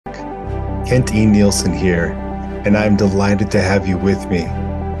Kent E. Nielsen here, and I'm delighted to have you with me.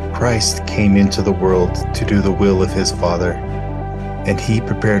 Christ came into the world to do the will of his Father, and he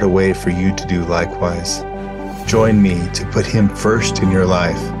prepared a way for you to do likewise. Join me to put him first in your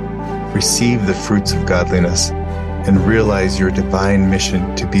life, receive the fruits of godliness, and realize your divine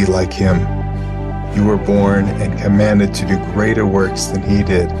mission to be like him. You were born and commanded to do greater works than he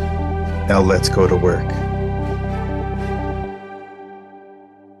did. Now let's go to work.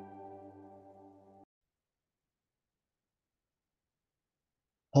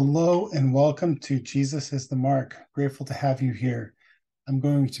 Hello and welcome to Jesus is the Mark. Grateful to have you here. I'm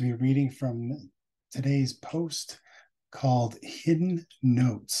going to be reading from today's post called Hidden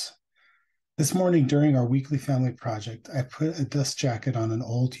Notes. This morning during our weekly family project, I put a dust jacket on an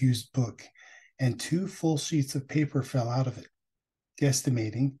old used book and 2 full sheets of paper fell out of it.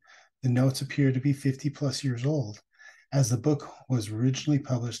 Guesstimating, the notes appear to be 50 plus years old, as the book was originally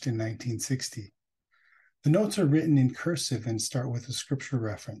published in 1960. The notes are written in cursive and start with a scripture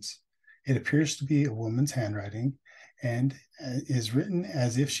reference. It appears to be a woman's handwriting and is written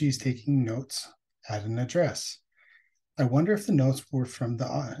as if she's taking notes at an address. I wonder if the notes were from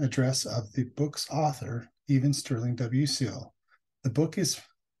the address of the book's author, even Sterling W. Seal. The book is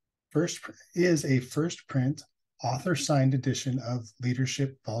a first print, author-signed edition of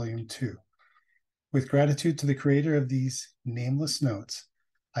Leadership Volume 2. With gratitude to the creator of these nameless notes,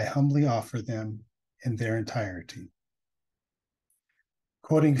 I humbly offer them in their entirety.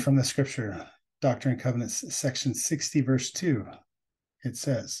 Quoting from the scripture, Doctrine and Covenants, section 60, verse 2, it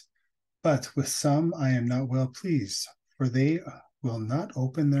says, "But with some I am not well pleased, for they will not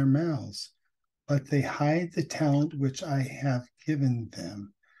open their mouths, but they hide the talent which I have given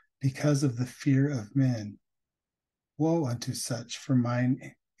them, because of the fear of men. Woe unto such, for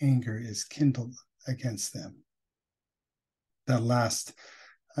mine anger is kindled against them." The last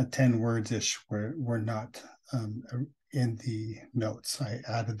 10 words-ish were not in the notes. I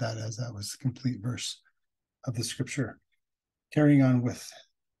added that as that was a complete verse of the scripture. Carrying on with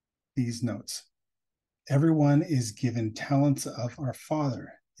these notes. Everyone is given talents of our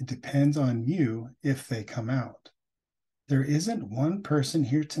Father. It depends on you if they come out. There isn't one person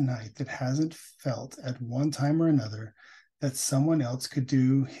here tonight that hasn't felt at one time or another that someone else could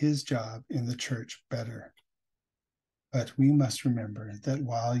do his job in the church better. But we must remember that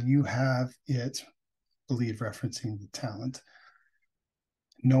while you have it, believe referencing the talent,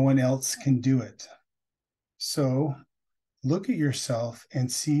 no one else can do it. So look at yourself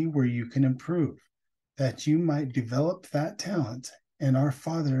and see where you can improve, that you might develop that talent and our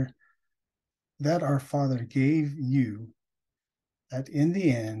Father gave you, that in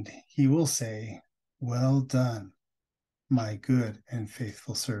the end he will say, "Well done, my good and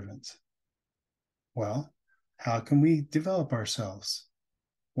faithful servant." Well, how can we develop ourselves?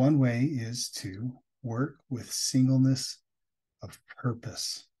 One way is to work with singleness of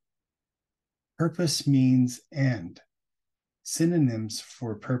purpose. Purpose means end. Synonyms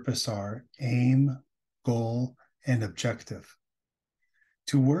for purpose are aim, goal, and objective.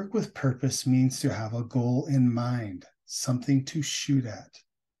 To work with purpose means to have a goal in mind, something to shoot at.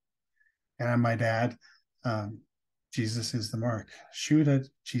 And I might add, Jesus is the mark. Shoot at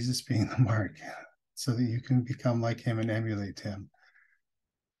Jesus being the mark, so that you can become like him and emulate him.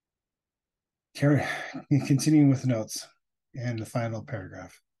 Continuing with notes and the final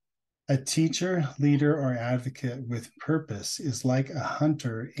paragraph. A teacher, leader, or advocate with purpose is like a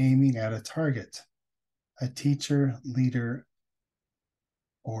hunter aiming at a target. A teacher, leader,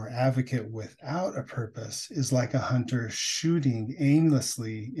 or advocate without a purpose is like a hunter shooting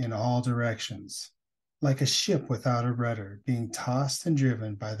aimlessly in all directions, like a ship without a rudder being tossed and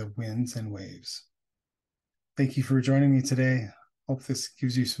driven by the winds and waves. Thank you for joining me today. Hope this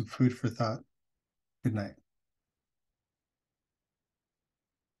gives you some food for thought. Good night.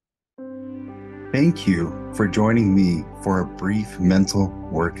 Thank you for joining me for a brief mental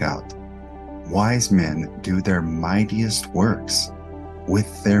workout. Wise men do their mightiest works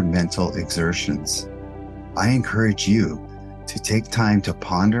with their mental exertions. I encourage you to take time to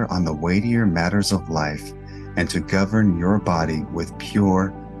ponder on the weightier matters of life and to govern your body with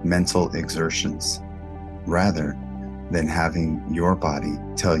pure mental exertions, rather than having your body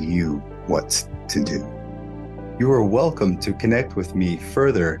tell you what to do. You are welcome to connect with me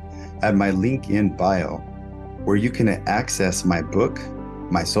further at my link in bio, where you can access my book,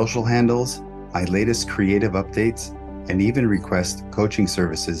 my social handles, my latest creative updates, and even request coaching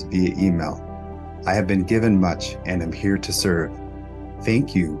services via email. I have been given much and am here to serve.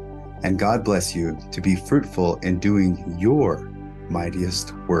 Thank you, and God bless you to be fruitful in doing your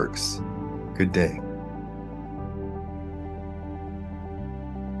mightiest works. Good day.